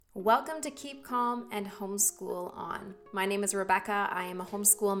Welcome to Keep Calm and Homeschool On. My name is Rebecca. I am a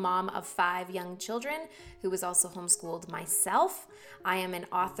homeschool mom of 5 young children who was also homeschooled myself. I am an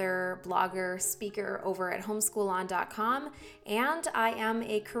author, blogger, speaker over at homeschoolon.com, and I am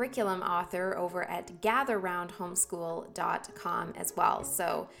a curriculum author over at gatherroundhomeschool.com as well.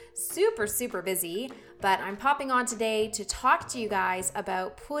 So super busy, but I'm popping on today to talk to you guys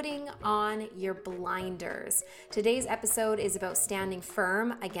about putting on your blinders. Today's episode is about standing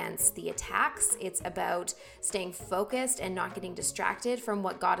firm against the attacks. It's about staying focused and not getting distracted from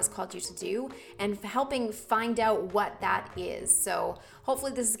what God has called you to do and helping find out what that is. So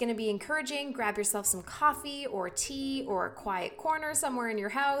hopefully this is going to be encouraging. Grab yourself some coffee or tea or a quiet corner somewhere in your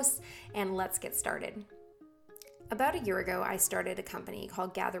house and let's get started. About a year ago, I started a company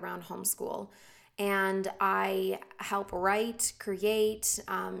called Gather Round Homeschool. And I help write, create,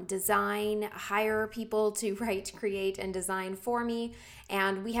 design, hire people to write, create, and design for me.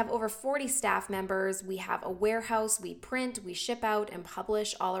 And we have over 40 staff members. We have a warehouse. We print, we ship out, and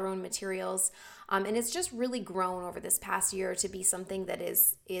publish all our own materials. And it's just really grown over this past year to be something that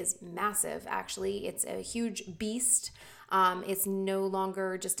is massive, actually. It's a huge beast. It's no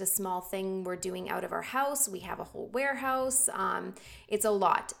longer just a small thing we're doing out of our house. We have a whole warehouse. It's a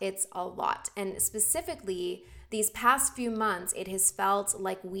lot. And specifically, these past few months, it has felt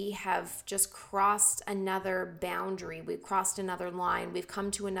like we have just crossed another boundary. We've crossed another line. We've come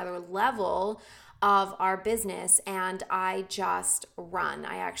to another level of our business, and I just run.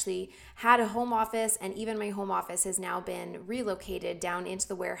 I actually had a home office, and even my home office has now been relocated down into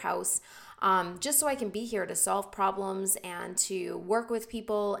the warehouse, just so I can be here to solve problems and to work with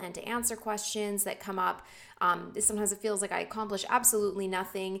people and to answer questions that come up. Sometimes it feels like I accomplish absolutely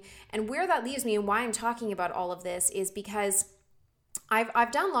nothing. And where that leaves me and why I'm talking about all of this is because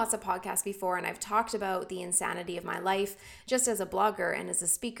I've done lots of podcasts before, and I've talked about the insanity of my life just as a blogger and as a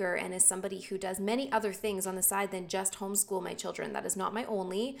speaker and as somebody who does many other things on the side than just homeschool my children. That is not my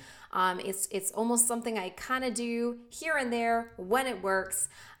only. It's almost something I kind of do here and there when it works.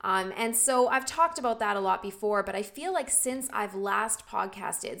 And so I've talked about that a lot before, but I feel like since I've last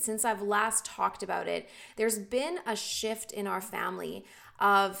podcasted, since I've last talked about it, there's been a shift in our family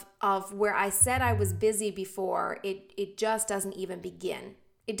of where I said I was busy before. It just doesn't even begin.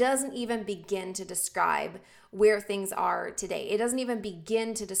 It doesn't even begin to describe where things are today. It doesn't even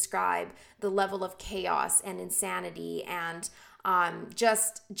begin to describe the level of chaos and insanity and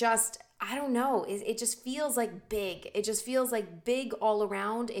just I don't know. It just feels like big. It just feels like big all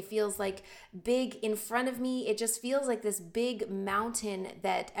around. It feels like big in front of me. It just feels like this big mountain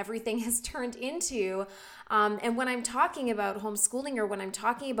that everything has turned into. And when I'm talking about homeschooling, or when I'm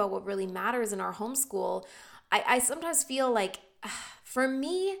talking about what really matters in our homeschool, I sometimes feel like, for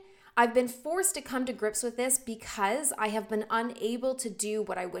me, I've been forced to come to grips with this because I have been unable to do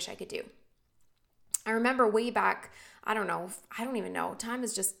what I wish I could do. I remember way back, I don't even know. Time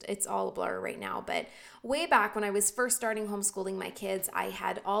is just, it's all a blur right now. But way back when I was first starting homeschooling my kids, I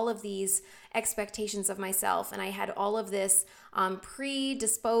had all of these expectations of myself, and I had all of this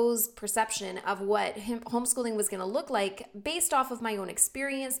predisposed perception of what homeschooling was going to look like based off of my own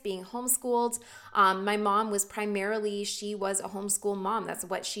experience being homeschooled. My mom was she was a homeschool mom. That's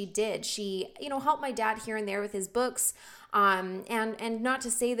what she did. She, helped my dad here and there with his books. And not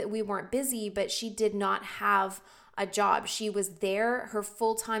to say that we weren't busy, but she did not have a job. She was there. Her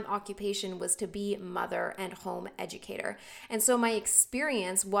full-time occupation was to be mother and home educator. And so my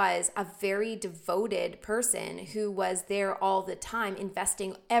experience was a very devoted person who was there all the time,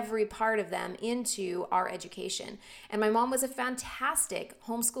 investing every part of them into our education. And my mom was a fantastic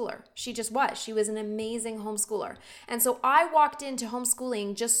homeschooler. She just was. She was an amazing homeschooler. And so I walked into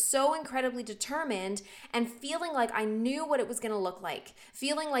homeschooling just so incredibly determined and feeling like I knew what it was going to look like,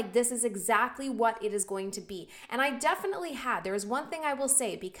 feeling like this is exactly what it is going to be. And I definitely had, there was one thing I will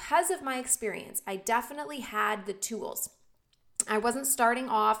say, because of my experience, I definitely had the tools. I wasn't starting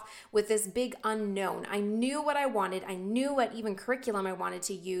off with this big unknown. I knew what I wanted. I knew what even curriculum I wanted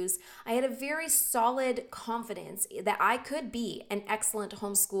to use. I had a very solid confidence that I could be an excellent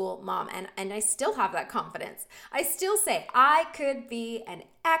homeschool mom. And I still have that confidence. I still say I could be an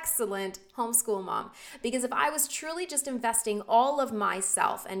excellent homeschool mom, because if I was truly just investing all of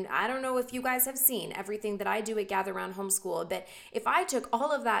myself, and I don't know if you guys have seen everything that I do at Gather Round Homeschool, but if I took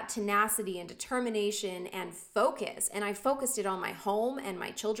all of that tenacity and determination and focus, and I focused it on my home and my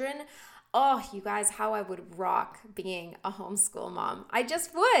children, oh, you guys, how I would rock being a homeschool mom. I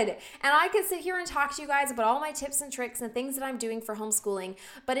just would. And I could sit here and talk to you guys about all my tips and tricks and things that I'm doing for homeschooling.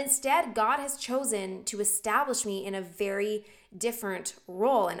 But instead, God has chosen to establish me in a very different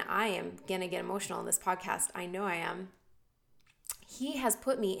role. And I am going to get emotional in this podcast. I know I am. He has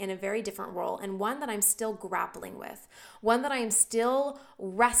put me in a very different role, and one that I'm still grappling with, one that I am still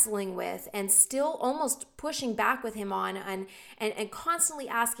wrestling with and still almost pushing back with him on, and constantly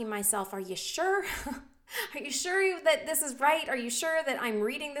asking myself, are you sure? Are you sure that this is right? Are you sure that I'm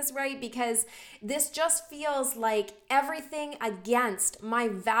reading this right? Because this just feels like everything against my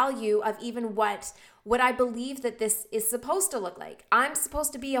value of even what I believe that this is supposed to look like. I'm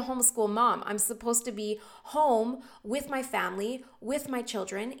supposed to be a homeschool mom. I'm supposed to be home with my family, with my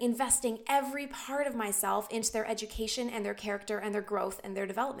children, investing every part of myself into their education and their character and their growth and their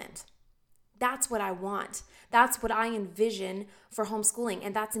development. That's what I want. That's what I envision for homeschooling,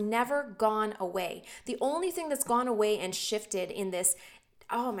 and that's never gone away. The only thing that's gone away and shifted in this,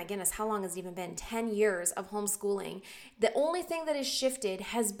 oh my goodness, how long has it even been? 10 years of homeschooling. The only thing that has shifted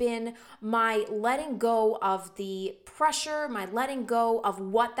has been my letting go of the pressure, my letting go of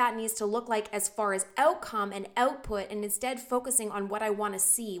what that needs to look like as far as outcome and output, and instead focusing on what I want to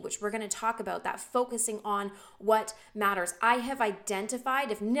see, which we're going to talk about, that focusing on what matters. I have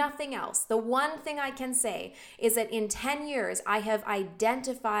identified, if nothing else, the one thing I can say is that in 10 years, I have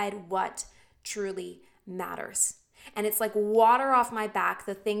identified what truly matters. And it's like water off my back,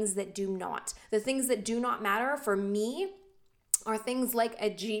 the things that do not. The things that do not matter for me are things like a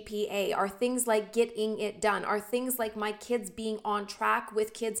GPA, are things like getting it done, are things like my kids being on track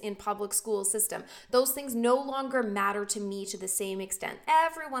with kids in public school system. Those things no longer matter to me to the same extent.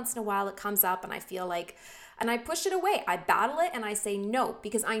 Every once in a while it comes up and I feel like, and I push it away. I battle it and I say no,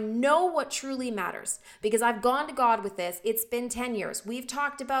 because I know what truly matters. Because I've gone to God with this. It's been 10 years. We've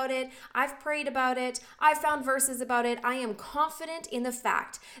talked about it. I've prayed about it. I've found verses about it. I am confident in the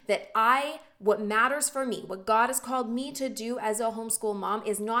fact that what matters for me, what God has called me to do as a homeschool mom,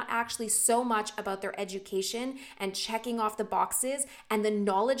 is not actually so much about their education and checking off the boxes and the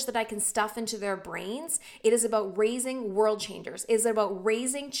knowledge that I can stuff into their brains. It is about raising world changers. It is about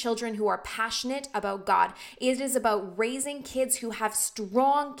raising children who are passionate about God. It is about raising kids who have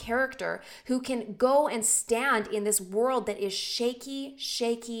strong character, who can go and stand in this world that is shaky,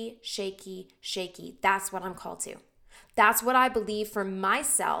 shaky, shaky, shaky. That's what I'm called to. That's what I believe for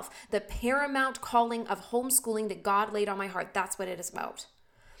myself, the paramount calling of homeschooling that God laid on my heart. That's what it is about.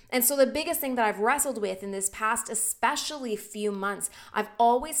 And so the biggest thing that I've wrestled with in this past, especially few months, I've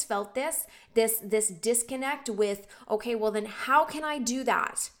always felt this disconnect with, okay, well then how can I do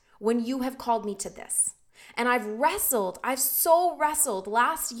that when you have called me to this? And I've so wrestled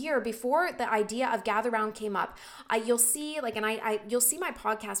last year before the idea of Gather Round came up. You'll see my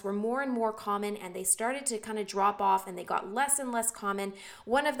podcasts were more and more common, and they started to kind of drop off and they got less and less common.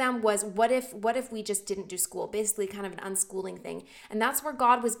 One of them was, what if we just didn't do school? Basically kind of an unschooling thing. And that's where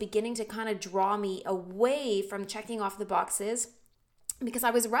God was beginning to kind of draw me away from checking off the boxes, because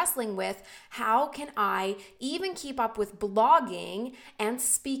I was wrestling with, how can I even keep up with blogging and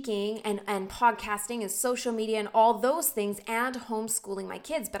speaking and podcasting and social media and all those things and homeschooling my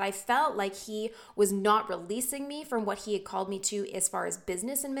kids? But I felt like he was not releasing me from what he had called me to as far as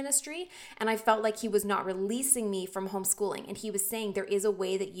business and ministry. And I felt like he was not releasing me from homeschooling. And he was saying, there is a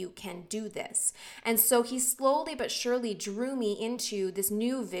way that you can do this. And so he slowly but surely drew me into this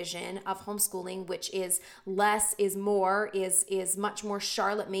new vision of homeschooling, which is less is more, is much more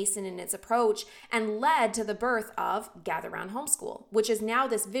Charlotte Mason in its approach, and led to the birth of Gather Round Homeschool, which is now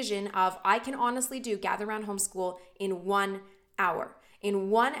this vision of, I can honestly do Gather Round Homeschool in 1 hour. In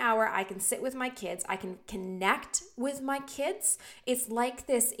 1 hour, I can sit with my kids. I can connect with my kids. It's like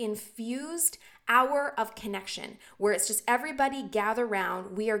this infused hour of connection where it's just everybody gather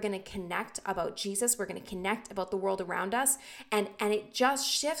round. We are going to connect about Jesus. We're going to connect about the world around us. And it just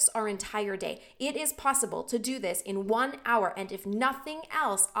shifts our entire day. It is possible to do this in 1 hour. And if nothing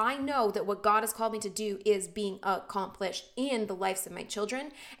else, I know that what God has called me to do is being accomplished in the lives of my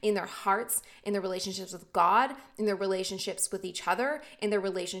children, in their hearts, in their relationships with God, in their relationships with each other, in their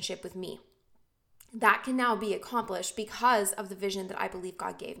relationship with me. That can now be accomplished because of the vision that I believe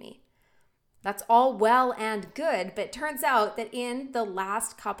God gave me. That's all well and good, but it turns out that in the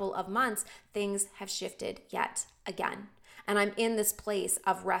last couple of months, things have shifted yet again. And I'm in this place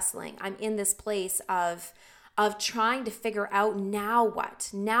of wrestling. I'm in this place of trying to figure out, now what?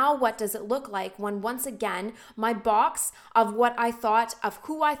 Now what does it look like when once again, my box of what I thought, of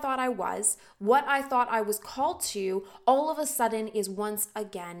who I thought I was, what I thought I was called to, all of a sudden is once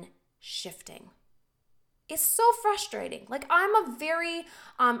again shifting. It's so frustrating. Like I'm a very,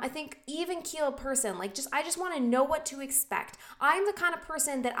 I think even-keeled person. Like I just want to know what to expect. I'm the kind of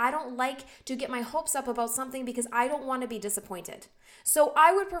person that I don't like to get my hopes up about something because I don't want to be disappointed. So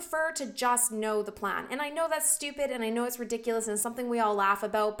I would prefer to just know the plan. And I know that's stupid and I know it's ridiculous and something we all laugh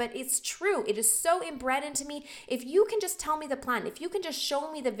about, but it's true. It is so inbred into me. If you can just tell me the plan, if you can just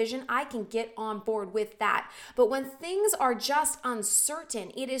show me the vision, I can get on board with that. But when things are just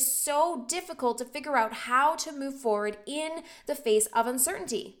uncertain, it is so difficult to figure out how to move forward in the face of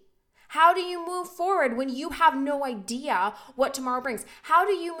uncertainty. How do you move forward when you have no idea what tomorrow brings? How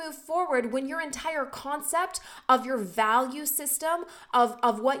do you move forward when your entire concept of your value system,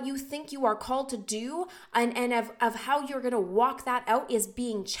 of what you think you are called to do, and of how you're going to walk that out is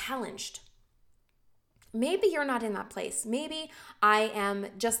being challenged? Maybe you're not in that place. Maybe I am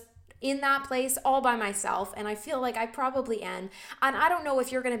just in that place all by myself, and I feel like I probably am. And I don't know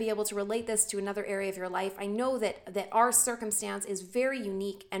if you're going to be able to relate this to another area of your life. I know that our circumstance is very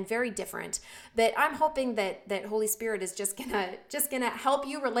unique and very different, but I'm hoping that Holy Spirit is just gonna help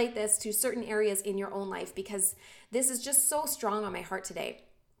you relate this to certain areas in your own life, because this is just so strong on my heart today.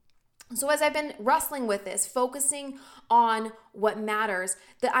 So as I've been wrestling with this, focusing on what matters,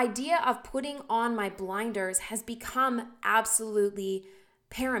 the idea of putting on my blinders has become absolutely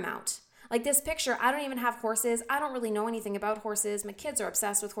paramount. Like this picture, I don't even have horses. I don't really know anything about horses. My kids are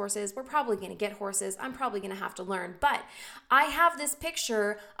obsessed with horses. We're probably going to get horses. I'm probably going to have to learn. But I have this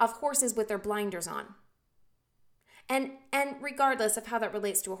picture of horses with their blinders on. And regardless of how that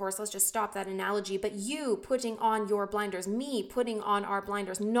relates to a horse, let's just stop that analogy. But you putting on your blinders, me putting on our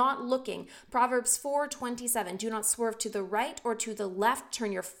blinders, not looking. Proverbs 4:27, do not swerve to the right or to the left.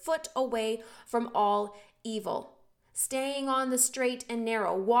 Turn your foot away from all evil. Staying on the straight and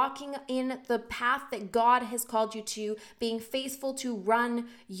narrow, walking in the path that God has called you to, being faithful to run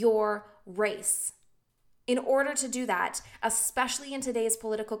your race. In order to do that, especially in today's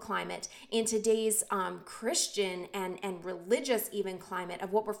political climate, in today's Christian and religious even climate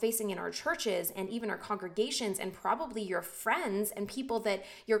of what we're facing in our churches and even our congregations and probably your friends and people that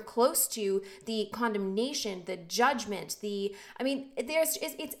you're close to, the condemnation, the judgment,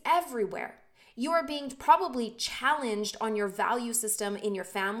 it's everywhere. You are being probably challenged on your value system in your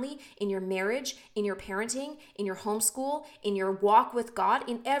family, in your marriage, in your parenting, in your homeschool, in your walk with God,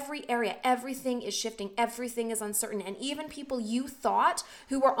 in every area. Everything is shifting. Everything is uncertain. And even people you thought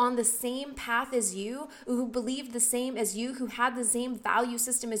who were on the same path as you, who believed the same as you, who had the same value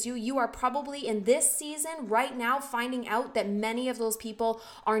system as you, you are probably in this season right now finding out that many of those people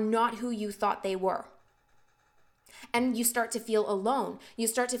are not who you thought they were. And you start to feel alone. You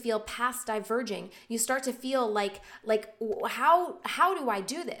start to feel paths diverging. You start to feel like how do I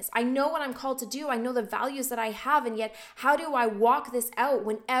do this? I know what I'm called to do. I know the values that I have, and yet how do I walk this out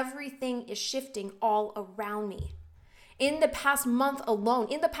when everything is shifting all around me? In the past month alone,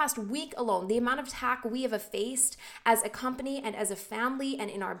 in the past week alone, the amount of attack we have faced as a company and as a family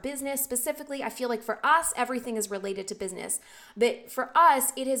and in our business specifically, I feel like for us, everything is related to business. But for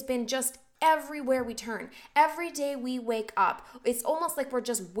us, it has been just everywhere we turn. Every day we wake up, it's almost like we're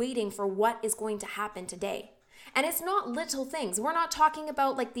just waiting for what is going to happen today. And it's not little things. We're not talking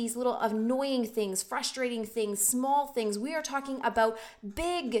about like these little annoying things, frustrating things, small things. We are talking about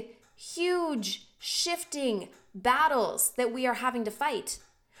big, huge, shifting battles that we are having to fight.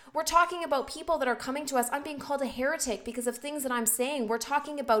 We're talking about people that are coming to us. I'm being called a heretic because of things that I'm saying. We're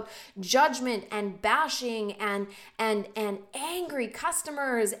talking about judgment and bashing and angry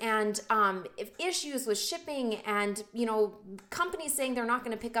customers and issues with shipping and, companies saying they're not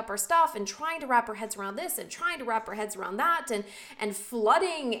going to pick up our stuff and trying to wrap our heads around this and trying to wrap our heads around that and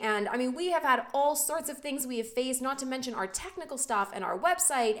flooding. And we have had all sorts of things we have faced, not to mention our technical stuff and our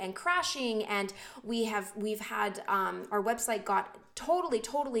website and crashing. And we've had our website got totally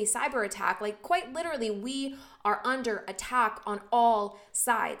cyber attack. Like quite literally, we are under attack on all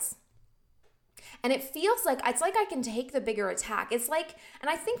sides. And it feels like, it's like I can take the bigger attack. It's like, and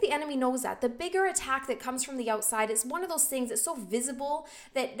I think the enemy knows that, the bigger attack that comes from the outside is one of those things that's so visible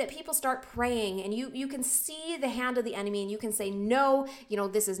that people start praying and you can see the hand of the enemy and you can say, no,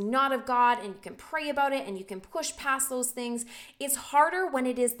 this is not of God, and you can pray about it and you can push past those things. It's harder when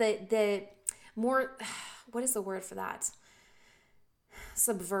it is the more, what is the word for that?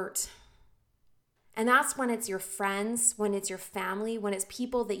 Subvert. And that's when it's your friends, when it's your family, when it's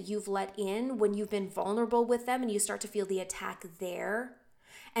people that you've let in, when you've been vulnerable with them and you start to feel the attack there.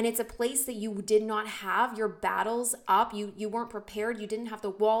 And it's a place that you did not have your battles up. You weren't prepared. You didn't have the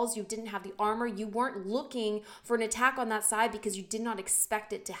walls. You didn't have the armor. You weren't looking for an attack on that side because you did not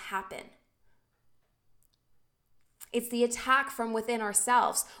expect it to happen. It's the attack from within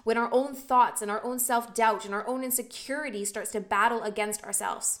ourselves when our own thoughts and our own self-doubt and our own insecurity starts to battle against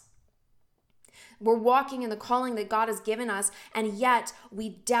ourselves. We're walking in the calling that God has given us, and yet we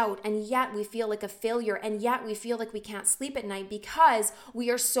doubt, and yet we feel like a failure, and yet we feel like we can't sleep at night because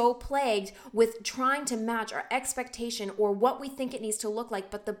we are so plagued with trying to match our expectation or what we think it needs to look like,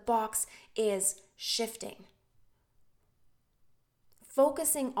 but the box is shifting.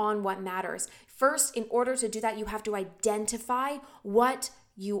 Focusing on what matters. First, in order to do that, you have to identify what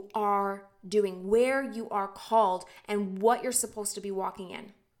you are doing, where you are called, and what you're supposed to be walking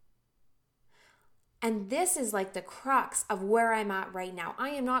in. And this is like the crux of where I'm at right now. I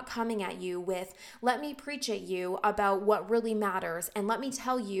am not coming at you with, let me preach at you about what really matters and let me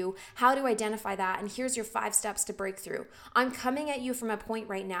tell you how to identify that. And here's your 5 steps to breakthrough. I'm coming at you from a point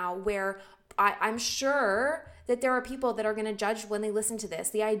right now where I'm sure that there are people that are going to judge when they listen to this.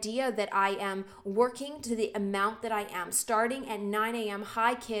 The idea that I am working to the amount that I am, starting at 9 a.m.,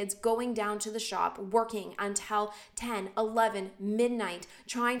 hi kids, going down to the shop, working until 10, 11, midnight,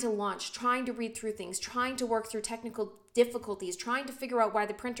 trying to launch, trying to read through things, trying to work through technical difficulties, trying to figure out why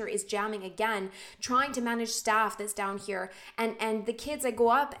the printer is jamming again, trying to manage staff that's down here. And the kids that go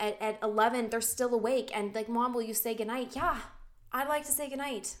up at 11, they're still awake. And like, Mom, will you say goodnight? Yeah, I'd like to say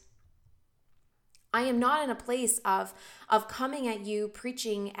goodnight. I am not in a place of coming at you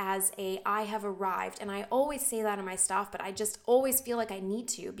preaching as I have arrived. And I always say that in my stuff, but I just always feel like I need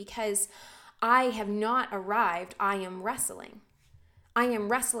to because I have not arrived. I am wrestling. I am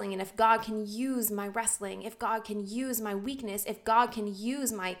wrestling, and if God can use my wrestling, if God can use my weakness, if God can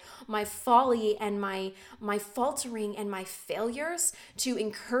use my folly and my faltering and my failures to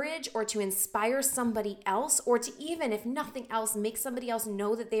encourage or to inspire somebody else, or to even, if nothing else, make somebody else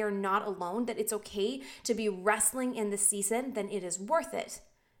know that they are not alone, that it's okay to be wrestling in this season, then it is worth it.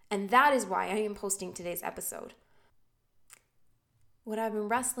 And that is why I am posting today's episode. What I've been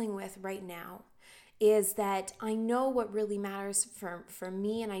wrestling with right now is that I know what really matters for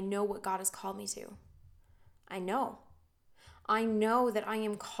me, and I know what God has called me to. I know that I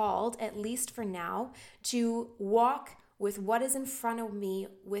am called, at least for now, to walk with what is in front of me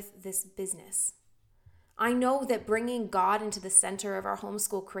with this business. I know that bringing God into the center of our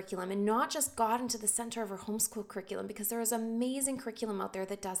homeschool curriculum, and not just God into the center of our homeschool curriculum, because there is amazing curriculum out there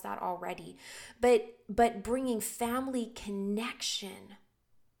that does that already, but bringing family connection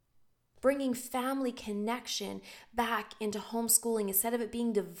back into homeschooling, instead of it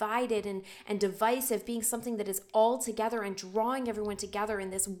being divided and divisive, being something that is all together and drawing everyone together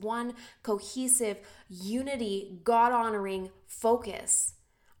in this one cohesive, unity, God-honoring focus.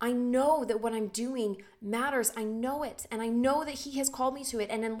 I know that what I'm doing matters. I know it. And I know that He has called me to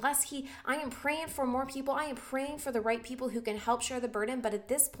it. And I am praying for more people. I am praying for the right people who can help share the burden. But at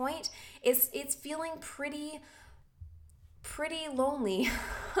this point, it's feeling pretty lonely.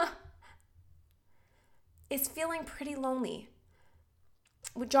 It's feeling pretty lonely.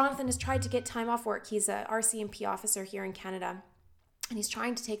 Jonathan has tried to get time off work. He's a RCMP officer here in Canada, and he's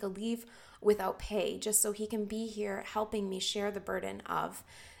trying to take a leave without pay just so he can be here helping me share the burden of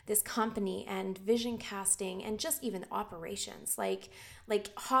this company and vision casting and just even operations, like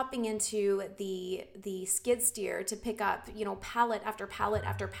hopping into the skid steer to pick up, pallet after pallet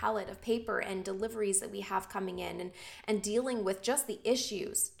after pallet of paper and deliveries that we have coming in, and dealing with just the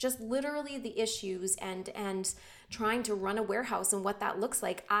issues, just literally the issues, and trying to run a warehouse and what that looks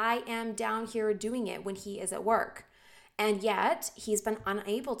like. I am down here doing it when he is at work. And yet he's been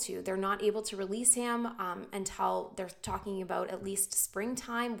unable to. They're not able to release him until they're talking about at least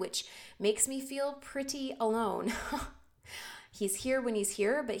springtime, which makes me feel pretty alone. He's here when he's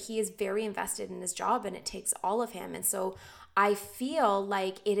here, but he is very invested in his job, and it takes all of him. And so I feel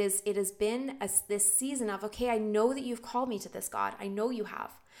like it has been this season of, okay, I know that you've called me to this, God. I know you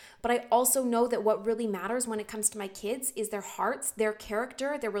have. But I also know that what really matters when it comes to my kids is their hearts, their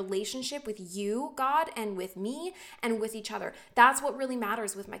character, their relationship with you, God, and with me, and with each other. That's what really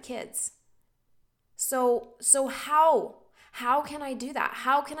matters with my kids. So how can I do that?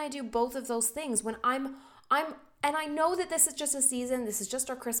 How can I do both of those things when I'm and I know that this is just a season, this is just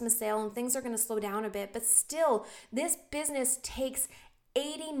our Christmas sale, and things are going to slow down a bit, but still, this business takes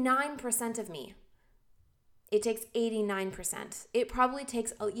 89% of me. It takes 89%. It probably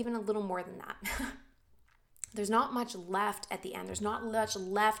takes even a little more than that. There's not much left at the end. There's not much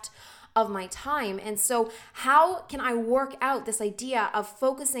left of my time. And so how can I work out this idea of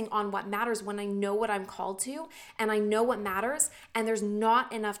focusing on what matters when I know what I'm called to and I know what matters, and there's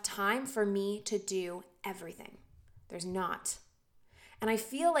not enough time for me to do everything? There's not. And I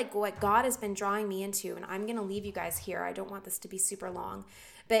feel like what God has been drawing me into, and I'm going to leave you guys here. I don't want this to be super long,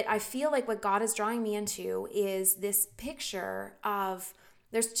 but I feel like what God is drawing me into is this picture of,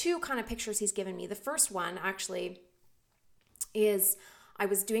 there's two kind of pictures he's given me. The first one actually is, I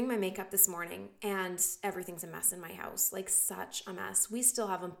was doing my makeup this morning and everything's a mess in my house, like such a mess. We still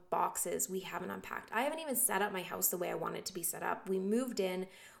have boxes we haven't unpacked. I haven't even set up my house the way I want it to be set up. We moved in,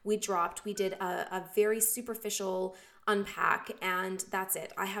 we did a very superficial unpack, and that's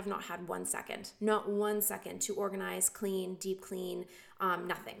it. I have not had not 1 second to organize, clean, deep clean,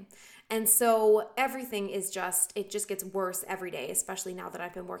 nothing. And so everything is it just gets worse every day, especially now that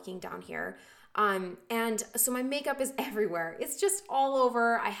I've been working down here. And so my makeup is everywhere. It's just all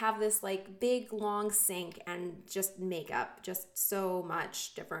over. I have this like big long sink and just makeup, just so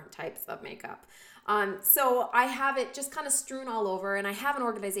much different types of makeup. So I have it just kind of strewn all over, and I have an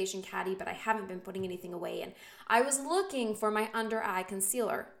organization caddy, but I haven't been putting anything away. And I was looking for my under eye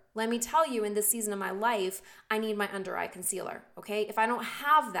concealer. Let me tell you, in this season of my life, I need my under eye concealer, okay? If I don't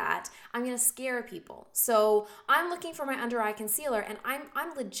have that, I'm gonna scare people. So I'm looking for my under eye concealer, and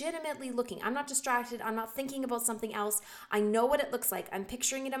I'm legitimately looking. I'm not distracted. I'm not thinking about something else. I know what it looks like. I'm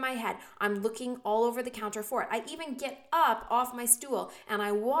picturing it in my head. I'm looking all over the counter for it. I even get up off my stool, and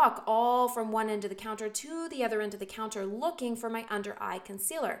I walk all from one end of the counter to the other end of the counter looking for my under eye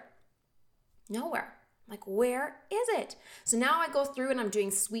concealer. Nowhere. Like, where is it? So now I go through and I'm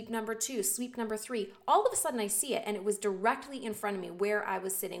doing sweep number 2, sweep number 3. All of a sudden I see it, and it was directly in front of me where I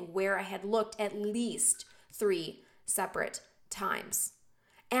was sitting, where I had looked at least 3 separate times.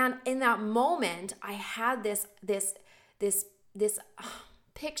 And in that moment, I had this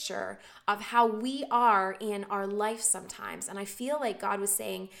picture of how we are in our life sometimes. And I feel like God was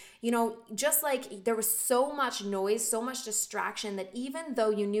saying, just like there was so much noise, so much distraction, that even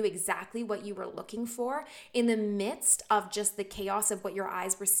though you knew exactly what you were looking for, in the midst of just the chaos of what your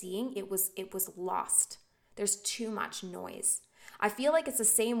eyes were seeing, it was lost. There's too much noise. I feel like it's the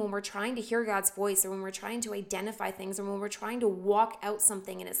same when we're trying to hear God's voice, or when we're trying to identify things, or when we're trying to walk out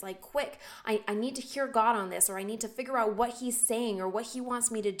something, and it's like, quick, I need to hear God on this, or I need to figure out what he's saying or what he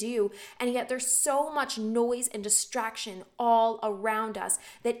wants me to do. And yet there's so much noise and distraction all around us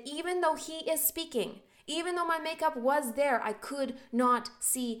that even though he is speaking, even though my makeup was there, I could not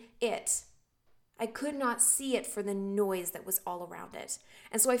see it. I could not see it for the noise that was all around it.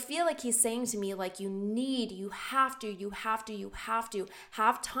 And so I feel like he's saying to me, like, you have to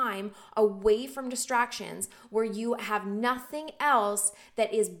have time away from distractions where you have nothing else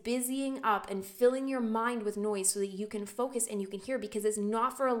that is busying up and filling your mind with noise so that you can focus and you can hear, because it's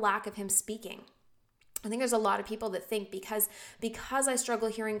not for a lack of him speaking. I think there's a lot of people that think because I struggle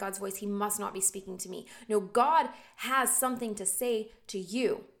hearing God's voice, he must not be speaking to me. No, God has something to say to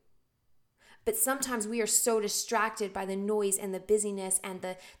you. But sometimes we are so distracted by the noise and the busyness and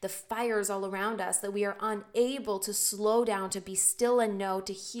the fires all around us that we are unable to slow down, to be still and know,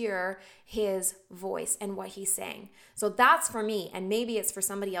 to hear his voice and what he's saying. So that's for me, and maybe it's for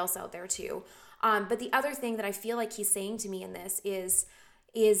somebody else out there too. But the other thing that I feel like he's saying to me in this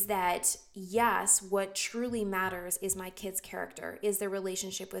is that, yes, what truly matters is my kids' character, is their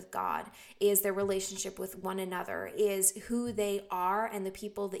relationship with God, is their relationship with one another, is who they are and the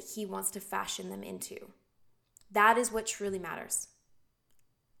people that he wants to fashion them into. That is what truly matters.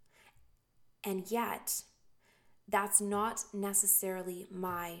 And yet, that's not necessarily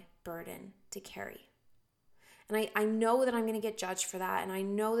my burden to carry. And I know that I'm going to get judged for that. And I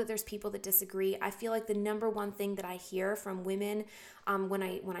know that there's people that disagree. I feel like the number one thing that I hear from women when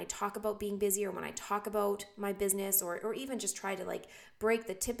I talk about being busy, or when I talk about my business, or even just try to like break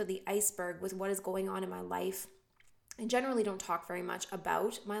the tip of the iceberg with what is going on in my life, I generally don't talk very much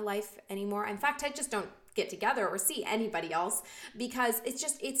about my life anymore. In fact, I just don't get together or see anybody else, because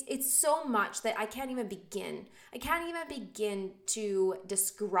it's so much that I can't even begin to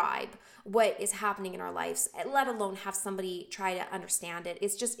describe what is happening in our lives, let alone have somebody try to understand it.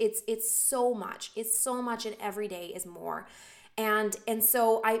 It's so much, and every day is more. And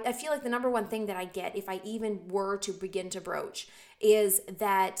so I feel like the number one thing that I get, if I even were to begin to broach, is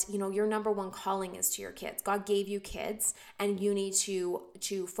that, your number one calling is to your kids. God gave you kids, and you need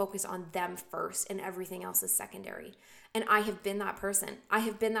to focus on them first, and everything else is secondary. And I have been that person. I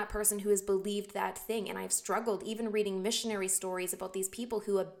have been that person who has believed that thing. And I've struggled even reading missionary stories about these people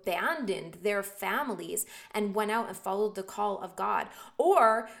who abandoned their families and went out and followed the call of God,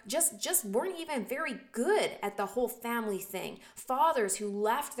 or just weren't even very good at the whole family thing. Fathers who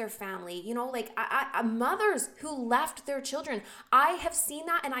left their family, mothers who left their children. I have seen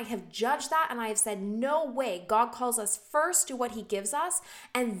that, and I have judged that, and I have said, no way. God calls us first to what he gives us,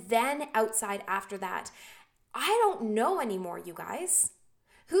 and then outside after that. I don't know anymore, you guys.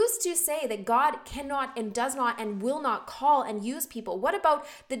 Who's to say that God cannot and does not and will not call and use people? What about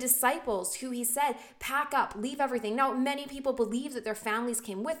the disciples who he said, pack up, leave everything? Now, many people believe that their families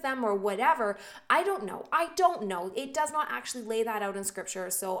came with them or whatever. I don't know. It does not actually lay that out in scripture,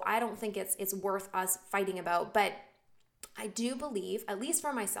 so I don't think it's worth us fighting about. But I do believe, at least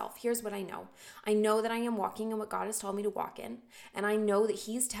for myself, here's what I know. I know that I am walking in what God has told me to walk in. And I know that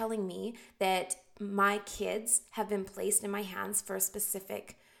he's telling me that my kids have been placed in my hands for a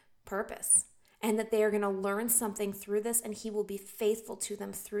specific purpose, and that they are going to learn something through this, and he will be faithful to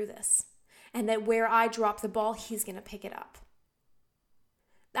them through this. And that where I drop the ball, he's going to pick it up.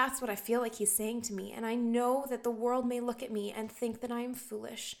 That's what I feel like he's saying to me. And I know that the world may look at me and think that I am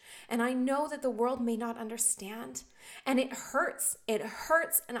foolish. And I know that the world may not understand. And it hurts. It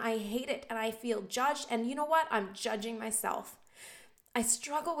hurts, and I hate it, and I feel judged. And you know what? I'm judging myself. I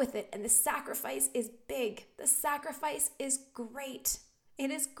struggle with it, and the sacrifice is big. The sacrifice is great. It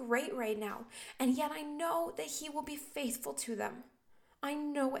is great right now. And yet I know that he will be faithful to them. I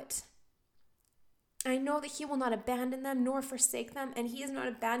know it. I know that he will not abandon them nor forsake them, and he is not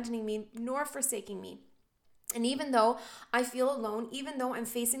abandoning me nor forsaking me. And even though I feel alone, even though I'm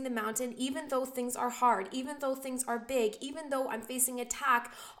facing the mountain, even though things are hard, even though things are big, even though I'm facing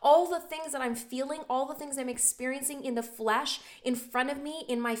attack, all the things that I'm feeling, all the things I'm experiencing in the flesh, in front of me,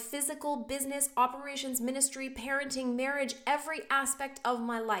 in my physical, business, operations, ministry, parenting, marriage, every aspect of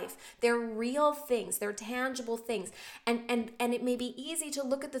my life, they're real things, they're tangible things. And it may be easy to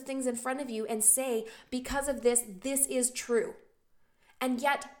look at the things in front of you and say, because of this, this is true. And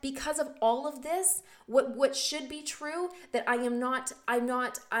yet, because of all of this, what should be true, that I'm not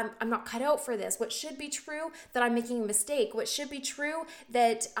cut out for this. What should be true, that I'm making a mistake. What should be true,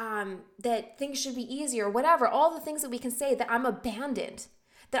 that that things should be easier. Whatever, all the things that we can say, that I'm abandoned,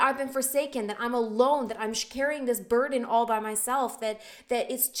 that I've been forsaken, that I'm alone, that I'm carrying this burden all by myself, that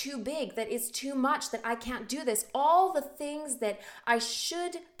it's too big, that it's too much, that I can't do this. All the things that I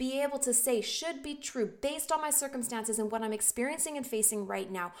should be able to say should be true based on my circumstances and what I'm experiencing and facing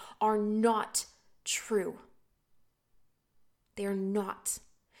right now are not true. They're not.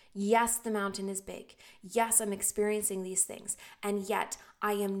 Yes, the mountain is big. Yes, I'm experiencing these things. And yet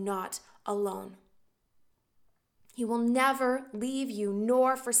I am not alone. He will never leave you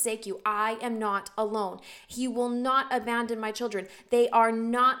nor forsake you. I am not alone. He will not abandon my children. They are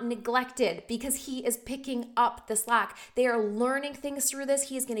not neglected because he is picking up the slack. They are learning things through this.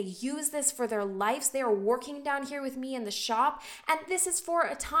 He is going to use this for their lives. They are working down here with me in the shop, and this is for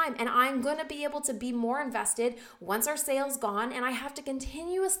a time, and I'm going to be able to be more invested once our sale's gone, and I have to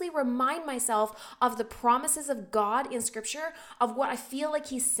continuously remind myself of the promises of God in Scripture, of what I feel like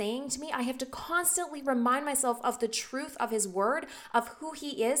he's saying to me. I have to constantly remind myself of the truth of his word, of who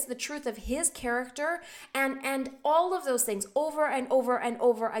he is, the truth of his character, and all of those things over and over and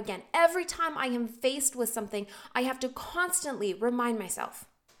over again. Every time I am faced with something, I have to constantly remind myself.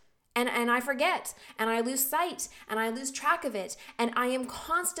 And I forget, and I lose sight, and I lose track of it. And I am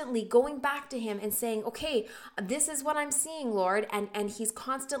constantly going back to him and saying, okay, this is what I'm seeing, Lord. And he's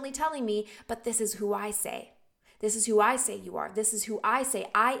constantly telling me, but this is who I say. This is who I say you are. This is who I say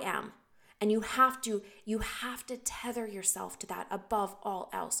I am. And you have to tether yourself to that above all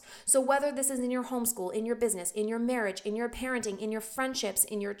else. So whether this is in your homeschool, in your business, in your marriage, in your parenting, in your friendships,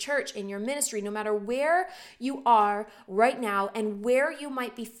 in your church, in your ministry, no matter where you are right now and where you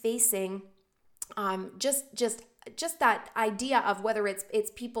might be facing just that idea of whether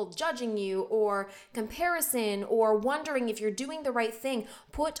it's people judging you or comparison or wondering if you're doing the right thing,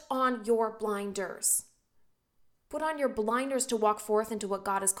 put on your blinders. Put on your blinders to walk forth into what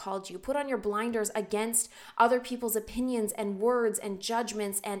God has called you. Put on your blinders against other people's opinions and words and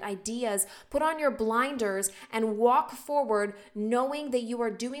judgments and ideas. Put on your blinders and walk forward knowing that you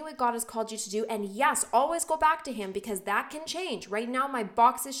are doing what God has called you to do. And yes, always go back to him because that can change. Right now, my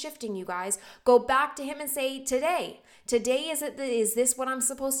box is shifting, you guys. Go back to him and say, today, is this what I'm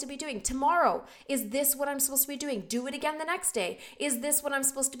supposed to be doing? Tomorrow, is this what I'm supposed to be doing? Do it again the next day. Is this what I'm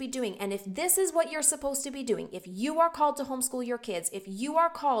supposed to be doing? And if this is what you're supposed to be doing, if you are called to homeschool your kids, if you are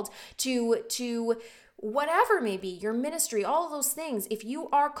called to whatever may be, your ministry, all of those things, if you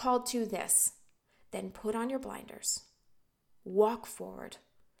are called to this, then put on your blinders, walk forward,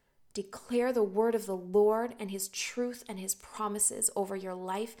 declare the word of the Lord and his truth and his promises over your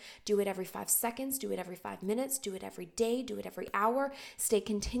life. Do it every 5 seconds, do it every 5 minutes, do it every day, do it every hour. Stay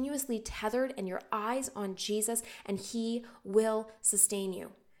continuously tethered and your eyes on Jesus, and he will sustain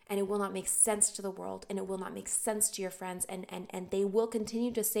you. and it will not make sense to the world, and it will not make sense to your friends, and they will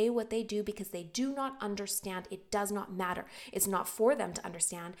continue to say what they do because they do not understand. It does not matter. It's not for them to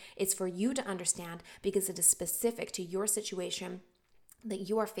understand. It's for you to understand because it is specific to your situation that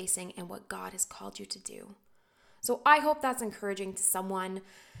you are facing and what God has called you to do. So I hope that's encouraging to someone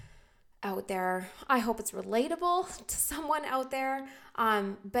out there. I hope it's relatable to someone out there.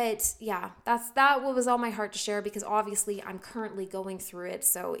 But yeah, that was on my heart to share because obviously I'm currently going through it.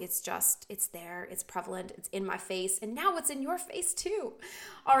 So it's there, it's prevalent, it's in my face, and now it's in your face too.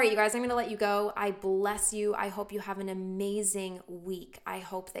 All right, you guys, I'm going to let you go. I bless you. I hope you have an amazing week. I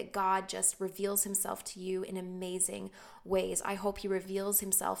hope that God just reveals himself to you in amazing ways. I hope he reveals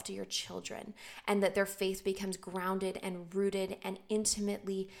himself to your children and that their faith becomes grounded and rooted and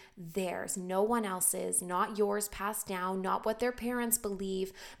intimately theirs. No one else's, not yours passed down, not what their parents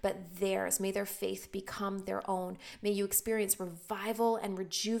believe, but theirs. May their faith become their own. May you experience revival and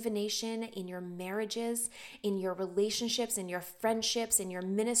rejuvenation in your marriages, in your relationships, in your friendships, in your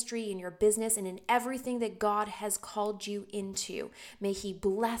ministry, in your business, and in everything that God has called you into. May he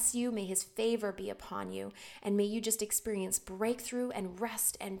bless you. May his favor be upon you. And may you just experience breakthrough and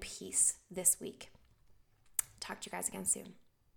rest and peace this week. Talk to you guys again soon.